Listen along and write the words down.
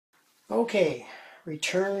Okay,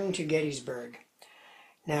 return to Gettysburg.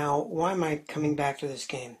 Now, why am I coming back to this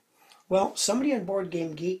game? Well, somebody on Board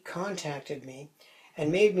Game Geek contacted me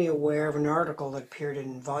and made me aware of an article that appeared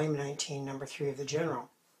in Volume 19, Number 3 of the General.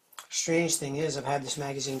 Strange thing is, I've had this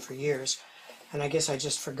magazine for years, and I guess I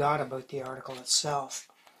just forgot about the article itself.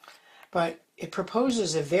 But it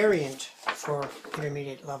proposes a variant for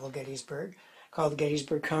intermediate level Gettysburg called the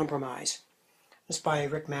Gettysburg Compromise. It's by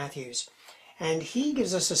Rick Matthews. And he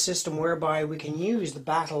gives us a system whereby we can use the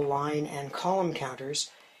battle line and column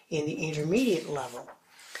counters in the intermediate level.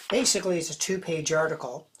 Basically, it's a two-page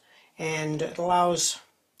article, and it allows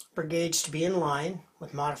brigades to be in line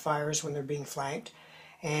with modifiers when they're being flanked,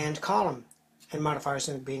 and column and modifiers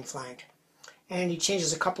when they're being flanked. And he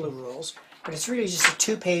changes a couple of rules, but it's really just a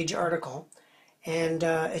two-page article, and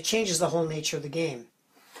it changes the whole nature of the game.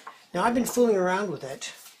 Now, I've been fooling around with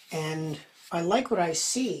it, and I like what I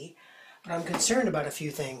see, but I'm concerned about a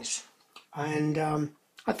few things. And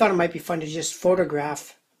I thought it might be fun to just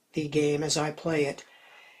photograph the game as I play it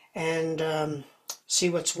and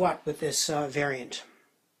see what's what with this variant.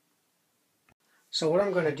 So what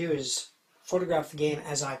I'm going to do is photograph the game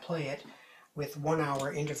as I play it with 1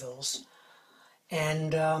 hour intervals,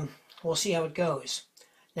 and we'll see how it goes.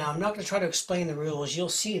 Now, I'm not going to try to explain the rules. You'll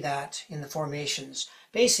see that in the formations.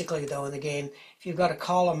 Basically, though, in the game, if you've got a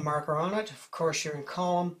column marker on it, of course you're in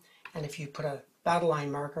column, and if you put a battle line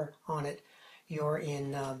marker on it, you're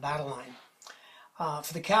in battle line.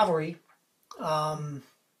 For the cavalry, the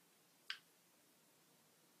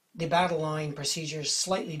battle line procedure is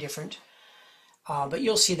slightly different, but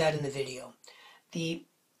you'll see that in the video. The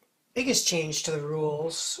biggest change to the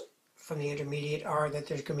rules from the intermediate are that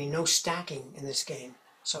there's going to be no stacking in this game.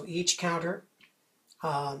 So each counter,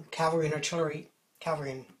 cavalry and infantry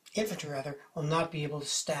will not be able to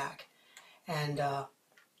stack. And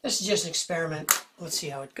this is just an experiment. Let's see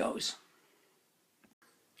how it goes.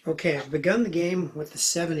 Okay, I've begun the game with the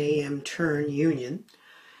 7 a.m. turn Union.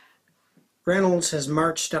 Reynolds has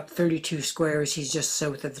marched up 32 squares. He's just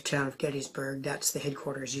south of the town of Gettysburg. That's the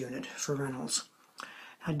headquarters unit for Reynolds.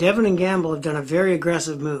 Now, Devon and Gamble have done a very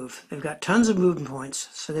aggressive move. They've got tons of movement points,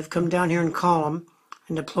 so they've come down here in column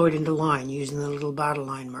and deployed into line using the little battle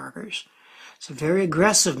line markers. It's a very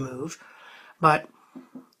aggressive move, but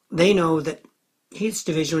they know that Heath's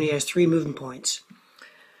division only has 3 movement points.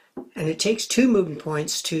 And it takes 2 movement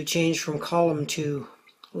points to change from column to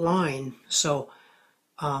line, so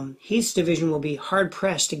Heath's division will be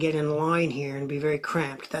hard-pressed to get in line here and be very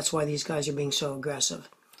cramped. That's why these guys are being so aggressive.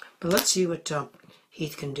 But let's see what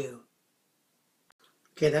Heath can do.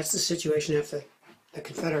 Okay, that's the situation after the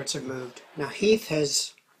Confederates have moved. Now, Heath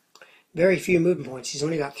has very few movement points. He's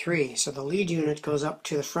only got 3, so the lead unit goes up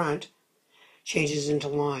to the front, changes into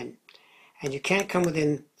line. And you can't come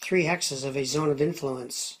within 3 hexes of a zone of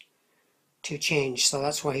influence to change, so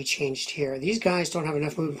that's why he changed here. These guys don't have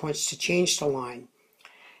enough movement points to change to line.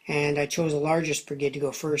 And I chose the largest brigade to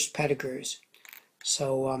go first, Pettigrew's.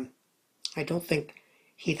 So I don't think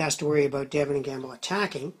Heath has to worry about Devon and Gamble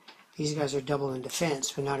attacking. These guys are double in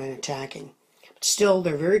defense, but not in attacking. But still,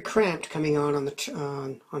 they're very cramped coming on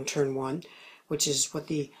turn 1, which is what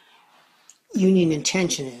the Union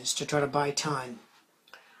intention is, to try to buy time.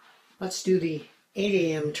 Let's do the 8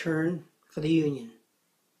 a.m. turn for the Union.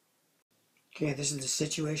 Okay, this is the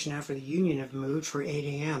situation after the Union have moved for 8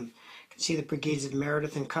 a.m. You can see the brigades of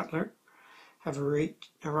Meredith and Cutler have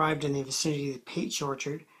arrived in the vicinity of the Peach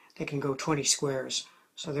Orchard. They can go 20 squares,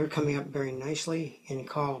 so they're coming up very nicely in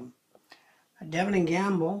column. Devon and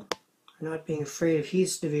Gamble are not being afraid of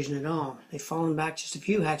Heath's division at all. They've fallen back just a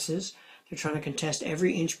few hexes. They're trying to contest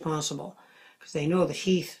every inch possible because they know that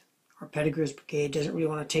Heath or Pettigrew's brigade doesn't really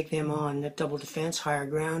want to take them on at double defense, higher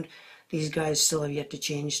ground. These guys still have yet to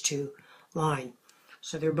change to line.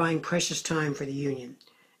 So they're buying precious time for the Union.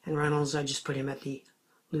 And Reynolds, I just put him at the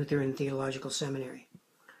Lutheran Theological Seminary.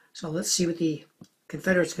 So let's see what the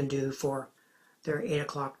Confederates can do for their 8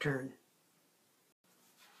 o'clock turn.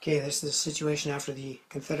 Okay, this is the situation after the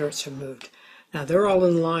Confederates have moved. Now they're all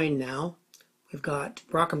in line now. We've got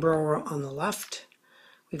Brockenborough on the left.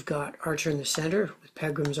 We've got Archer in the center with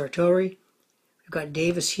Pegram's artillery. We've got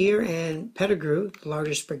Davis here, and Pettigrew, the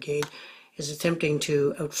largest brigade, is attempting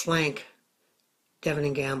to outflank Devon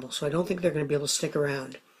and Gamble. So I don't think they're going to be able to stick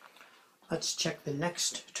around. Let's check the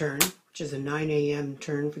next turn, which is the 9 a.m.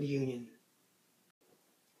 turn for the Union.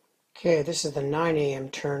 Okay, this is the 9 a.m.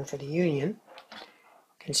 turn for the Union.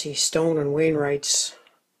 You can see Stone and Wainwright's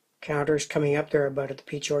counters coming up there about at the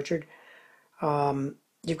Peach Orchard.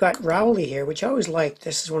 You've got Rowley here, which I always liked.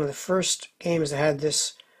 This is one of the first games that had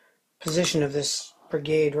this position of this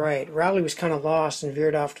brigade right. Rowley was kind of lost and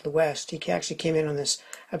veered off to the west. He actually came in on this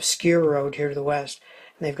obscure road here to the west,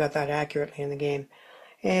 and they've got that accurately in the game.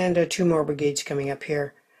 And two more brigades coming up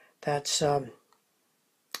here. That's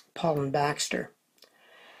Paul and Baxter.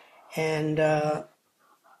 And the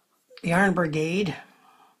Iron Brigade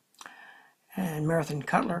and Marathon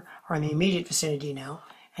Cutler are in the immediate vicinity now,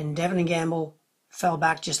 and Devon and Gamble fell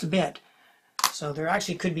back just a bit. So there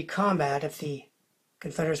actually could be combat if the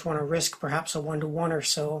Confederates want to risk perhaps a 1-to-1 or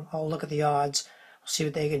so. I'll look at the odds. We'll see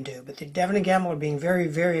what they can do. But the Devon and Gamble are being very,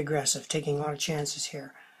 very aggressive, taking a lot of chances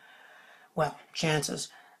here. Well, chances.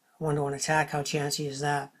 1-to-1 attack, how chancy is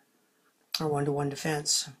that? Or 1-to-1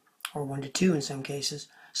 defense, or 1-to-2 in some cases.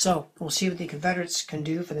 So we'll see what the Confederates can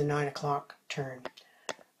do for the 9 o'clock turn.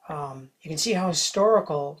 You can see how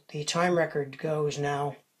historical the time record goes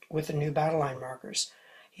now with the new battle line markers.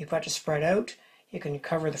 You've got to spread out, you can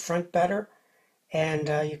cover the front better, and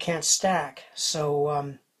you can't stack.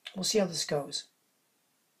 So we'll see how this goes.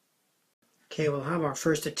 Okay, we'll have our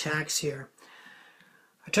first attacks here.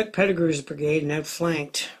 I took Pettigrew's brigade and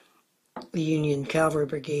outflanked the Union Cavalry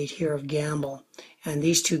Brigade here of Gamble. And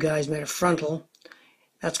these two guys made a frontal.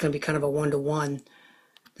 That's going to be kind of a 1-to-1.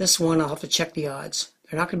 This one, I'll have to check the odds.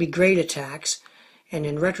 They're not going to be great attacks. And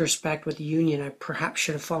in retrospect with the Union, I perhaps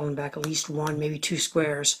should have fallen back at least 1, maybe 2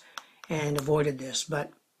 squares and avoided this.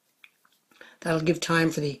 But that'll give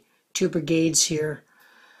time for the 2 brigades here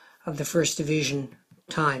of the 1st Division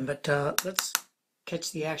time. But let's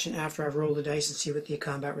catch the action after I've rolled the dice and see what the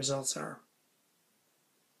combat results are.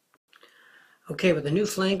 Okay, with the new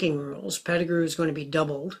flanking rules, Pettigrew is going to be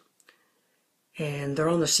doubled. And they're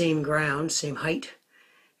on the same ground, same height.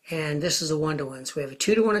 And this is a 1-to-1. So we have a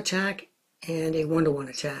 2-to-1 attack and a 1-to-1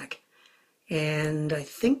 attack. And I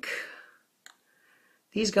think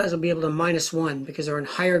these guys will be able to -1 because they're on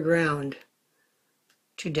higher ground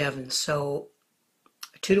to Devon. So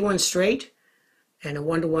a 2-to-1 straight and a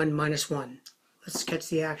 1-to-1 -1. Let's catch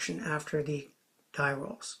the action after the die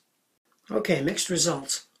rolls. Okay, mixed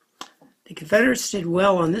results. The Confederates did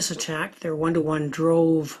well on this attack. Their 1-to-1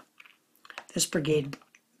 drove this brigade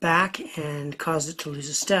back and caused it to lose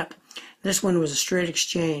a step. This one was a straight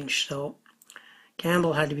exchange, so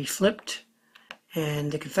Gamble had to be flipped,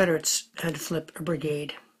 and the Confederates had to flip a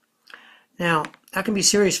brigade. Now, that can be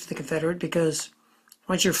serious for the Confederate because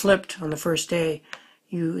once you're flipped on the first day,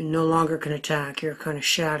 you no longer can attack. You're kind of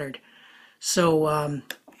shattered. So,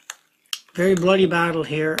 very bloody battle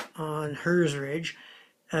here on Hers Ridge.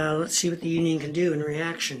 Let's see what the Union can do in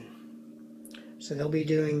reaction. So they'll be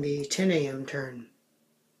doing the 10 a.m. turn.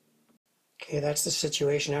 Okay, that's the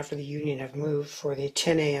situation after the Union have moved for the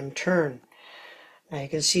 10 a.m. turn. Now you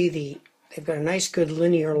can see they've got a nice good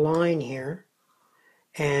linear line here,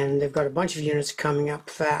 and they've got a bunch of units coming up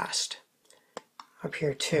fast up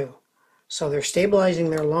here too. So they're stabilizing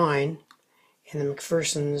their line in the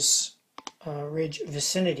McPherson's Ridge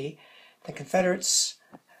vicinity. The Confederates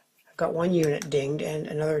have got 1 unit dinged and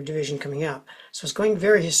another division coming up. So it's going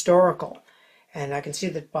very historical. And I can see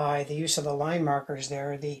that by the use of the line markers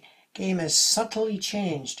there, the game has subtly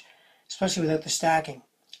changed, especially without the stacking.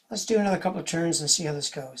 Let's do another couple of turns and see how this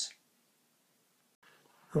goes.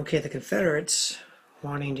 Okay, the Confederates,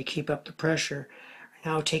 wanting to keep up the pressure, are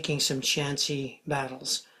now taking some chancy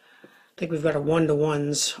battles. I think we've got a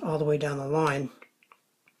 1-to-1s all the way down the line.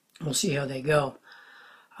 We'll see how they go.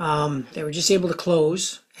 They were just able to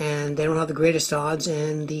close, and they don't have the greatest odds,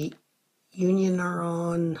 and the Union are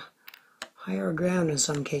on higher ground in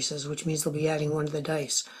some cases, which means they'll be adding 1 to the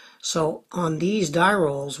dice. So on these die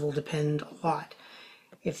rolls will depend a lot.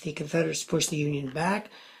 If the Confederates push the Union back,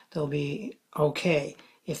 they'll be okay.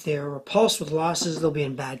 If they're repulsed with losses, they'll be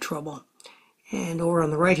in bad trouble. And over on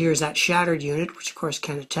the right here is that shattered unit, which of course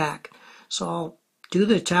can attack. So I'll do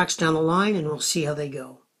the attacks down the line and we'll see how they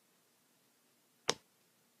go.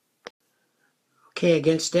 Okay,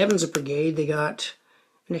 against Devon's brigade, they got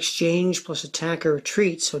an exchange plus attack or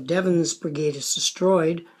retreat. So Devon's brigade is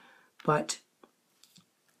destroyed, but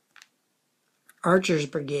Archer's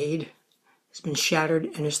brigade has been shattered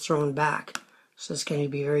and is thrown back. So it's going to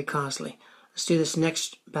be very costly. Let's do this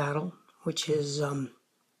next battle, which is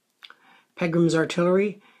Pegram's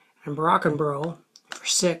artillery and Brockenborough for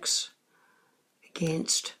 6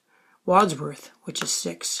 against Wadsworth, which is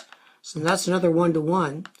 6. So that's another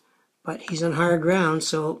 1-to-1, but he's on higher ground,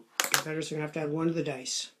 so the Confederates are going to have to add 1 to the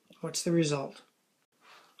dice. What's the result?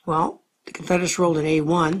 Well, the Confederates rolled an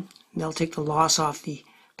A1. They'll take the loss off the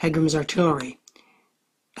Pegram's artillery.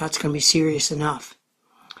 That's going to be serious enough.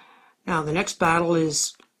 Now, the next battle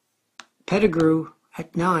is Pettigrew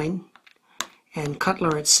at 9 and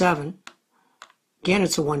Cutler at 7. Again,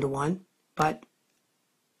 it's a 1-to-1, but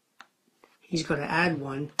He's got to add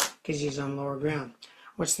one because he's on lower ground.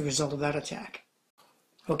 What's the result of that attack?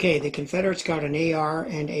 Okay, the Confederates got an AR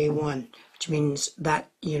and A1, which means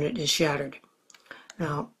that unit is shattered.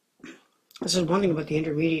 Now, this is one thing about the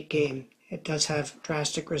intermediate game. It does have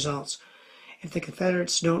drastic results. If the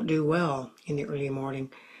Confederates don't do well in the early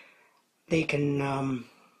morning, they can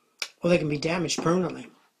be damaged permanently.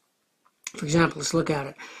 For example, let's look at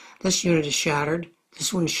it. This unit is shattered,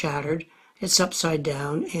 this one's shattered, it's upside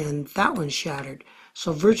down, and that one's shattered.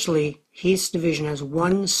 So virtually, Heath's division has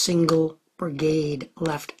one single brigade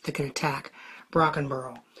left that can attack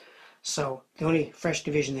Brockenborough. So the only fresh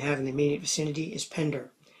division they have in the immediate vicinity is Pender.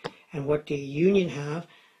 And what the Union have,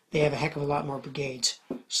 they have a heck of a lot more brigades.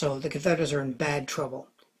 So the Confederates are in bad trouble.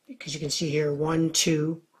 Because you can see here,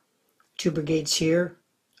 two brigades here,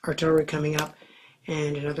 artillery coming up,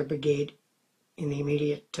 and another brigade in the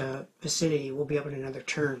immediate vicinity will be up in another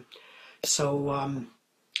turn. So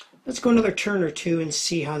let's go another turn or two and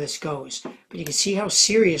see how this goes. But you can see how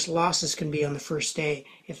serious losses can be on the first day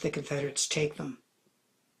if the Confederates take them.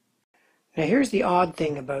 Now here's the odd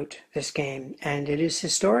thing about this game, and it is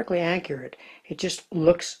historically accurate. It just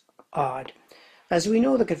looks odd. As we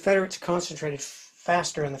know, the Confederates concentrated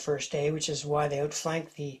faster on the first day, which is why they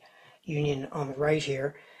outflanked the Union on the right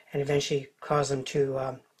here, and eventually caused them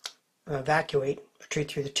to evacuate, retreat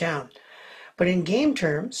through the town. But in game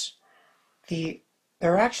terms, there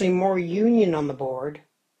are actually more Union on the board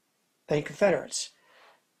than Confederates.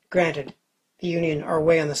 Granted, the Union are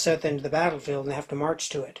way on the south end of the battlefield and they have to march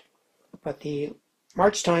to it. But the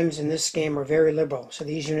march times in this game are very liberal, so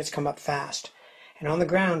these units come up fast. And on the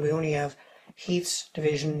ground, we only have Heath's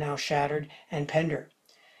division now shattered and Pender.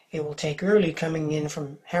 It will take Early coming in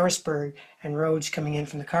from Harrisburg and Rhodes coming in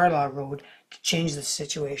from the Carlisle Road to change the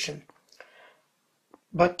situation.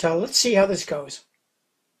 But let's see how this goes.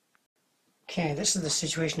 Okay, this is the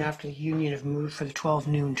situation after the Union have moved for the 12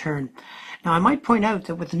 noon turn. Now I might point out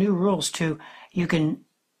that with the new rules too, you can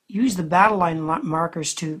use the battle line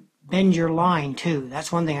markers to bend your line too.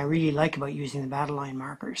 That's one thing I really like about using the battle line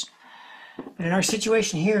markers. But in our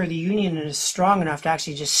situation here, the Union is strong enough to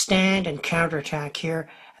actually just stand and counterattack here,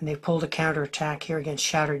 and they've pulled a counterattack here against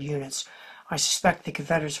shattered units. I suspect the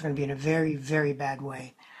Confederates are going to be in a very, very bad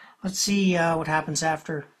way. Let's see what happens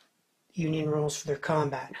after Union rolls for their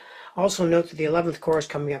combat. Also note that the 11th Corps is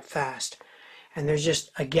coming up fast, and there's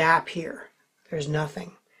just a gap here. There's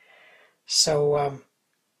nothing. So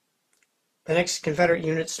the next Confederate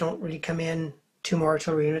units don't really come in. Two more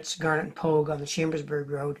artillery units, Garnett and Pogue on the Chambersburg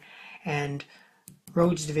Road, and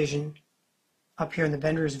Rhodes' division up here in the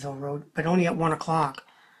Bendersville Road, but only at 1 o'clock.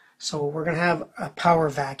 So we're going to have a power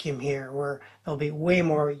vacuum here where there'll be way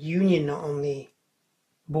more Union on the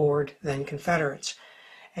board than Confederates,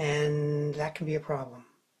 and that can be a problem.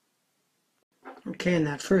 Okay, in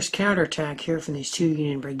that first counterattack here from these two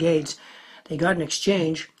Union brigades, they got an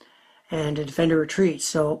exchange and a defender retreat.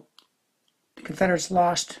 So the Confederates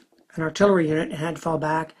lost an artillery unit and had to fall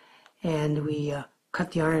back, and we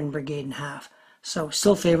cut the Iron Brigade in half. So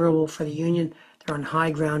still favorable for the Union. They're on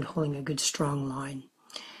high ground holding a good strong line.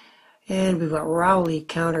 And we've got Rowley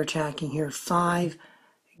counterattacking here, 5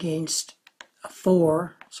 against a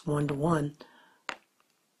 4. It's 1-to-1.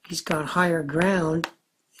 He's got higher ground,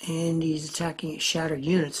 and he's attacking a shattered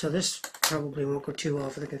unit, so this probably won't go too well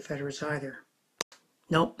for the Confederates either.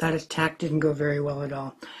 Nope, that attack didn't go very well at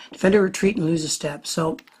all. Defender retreat and lose a step.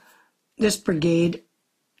 So this brigade,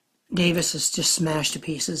 Davis is just smashed to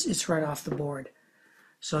pieces. It's right off the board.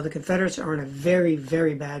 So the Confederates are in a very,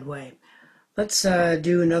 very bad way. Let's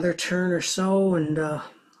do another turn or so, and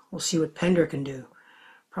we'll see what Pender can do.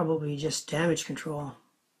 Probably just damage control.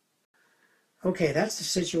 Okay, that's the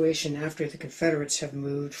situation after the Confederates have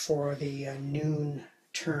moved for the noon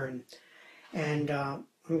turn. And I'm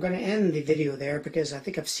going to end the video there because I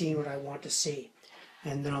think I've seen what I want to see.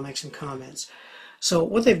 And then I'll make some comments. So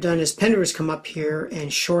what they've done is Pender has come up here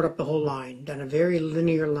and shored up the whole line. Done a very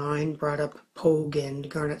linear line, brought up Pogue and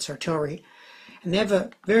Garnett's artillery. And they have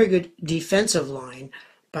a very good defensive line,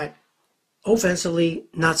 but offensively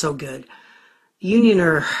not so good. The Union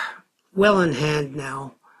are well in hand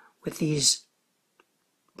now with these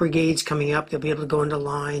brigades coming up. They'll be able to go into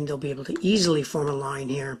line. They'll be able to easily form a line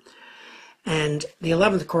here. And the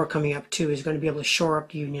 11th Corps coming up too is going to be able to shore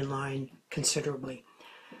up the Union line considerably.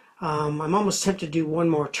 I'm almost tempted to do one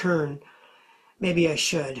more turn. Maybe I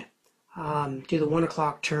should do the 1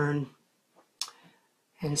 o'clock turn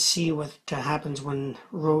and see what happens when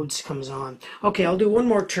Rhodes comes on. Okay, I'll do one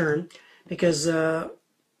more turn because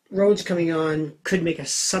Rhodes coming on could make a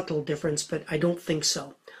subtle difference, but I don't think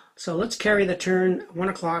so. So let's carry the turn 1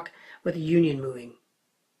 o'clock with the Union moving.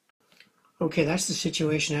 Okay, that's the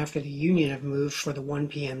situation after the Union have moved for the 1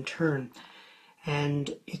 p.m. turn. And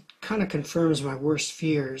it kind of confirms my worst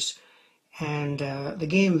fears. And the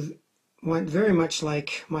game went very much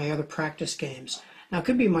like my other practice games. Now, it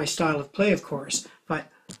could be my style of play, of course, but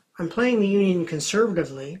I'm playing the Union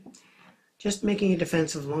conservatively, just making a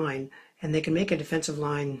defensive line, and they can make a defensive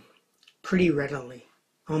line pretty readily,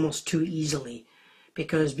 almost too easily,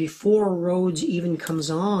 because before Rhodes even comes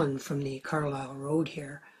on from the Carlisle Road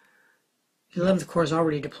here, the 11th Corps is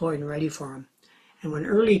already deployed and ready for him. And when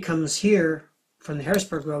Early comes here from the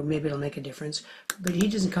Harrisburg Road, maybe it'll make a difference. But he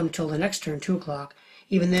doesn't come till the next turn, 2 o'clock.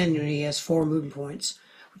 Even then, he has 4 movement points,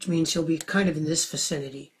 which means he'll be kind of in this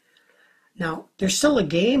vicinity. Now, there's still a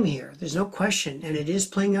game here. There's no question, and it is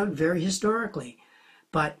playing out very historically.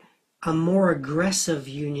 But a more aggressive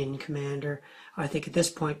Union commander, I think at this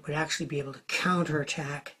point, would actually be able to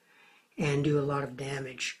counterattack and do a lot of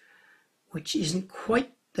damage, which isn't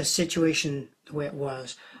quite the situation the way it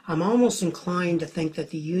was. I'm almost inclined to think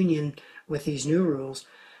that the Union, with these new rules,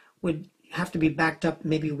 would have to be backed up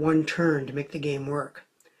maybe 1 turn to make the game work.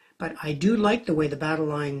 But I do like the way the battle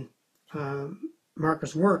line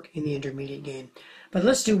markers work in the intermediate game. But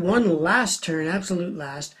let's do one last turn, absolute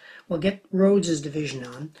last. We'll get Rhodes's division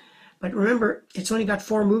on. But remember, it's only got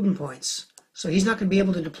 4 movement points, so he's not going to be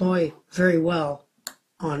able to deploy very well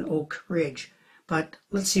on Oak Ridge. But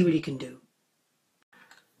let's see what he can do.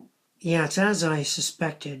 Yeah, it's as I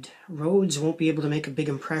suspected. Rhodes won't be able to make a big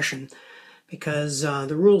impression because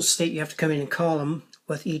the rules state you have to come in column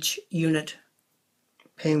with each unit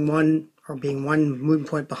paying 1 or being 1 movement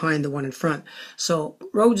point behind the one in front. So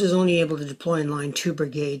Rhodes is only able to deploy in line 2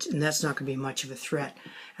 brigades, and that's not going to be much of a threat.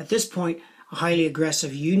 At this point, a highly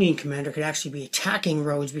aggressive Union commander could actually be attacking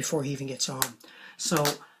Rhodes before he even gets on. So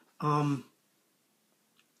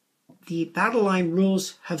the battle line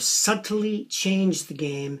rules have subtly changed the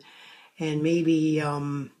game, and maybe,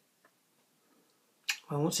 I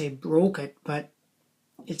won't say broke it, but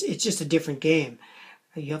it's just a different game.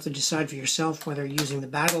 You have to decide for yourself whether using the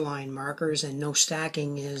battle line markers and no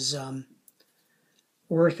stacking is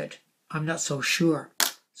worth it. I'm not so sure.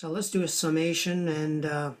 So let's do a summation,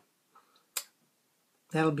 and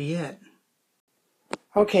that'll be it.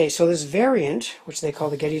 Okay, so this variant, which they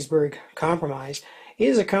call the Gettysburg Compromise,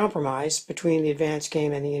 is a compromise between the advanced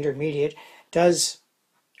game and the intermediate. Does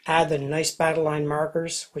add the nice battle line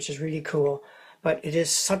markers, which is really cool, but it has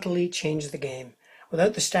subtly changed the game.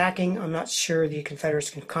 Without the stacking, I'm not sure the Confederates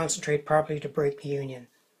can concentrate properly to break the Union.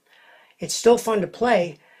 It's still fun to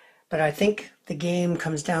play, but I think the game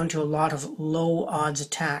comes down to a lot of low odds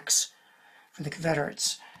attacks for the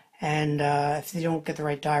Confederates. And if they don't get the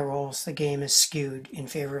right die rolls, the game is skewed in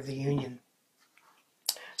favor of the Union.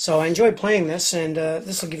 So I enjoyed playing this, and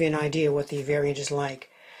this will give you an idea what the variant is like.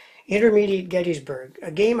 Intermediate Gettysburg,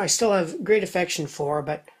 a game I still have great affection for,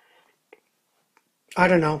 but I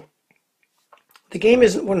don't know. The game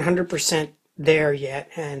isn't 100% there yet,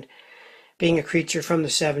 and being a creature from the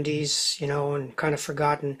 70s, and kind of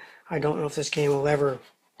forgotten, I don't know if this game will ever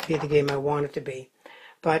be the game I want it to be.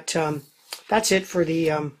 But that's it for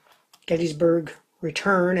the Gettysburg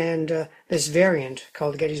Return and this variant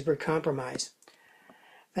called Gettysburg Compromise.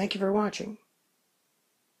 Thank you for watching.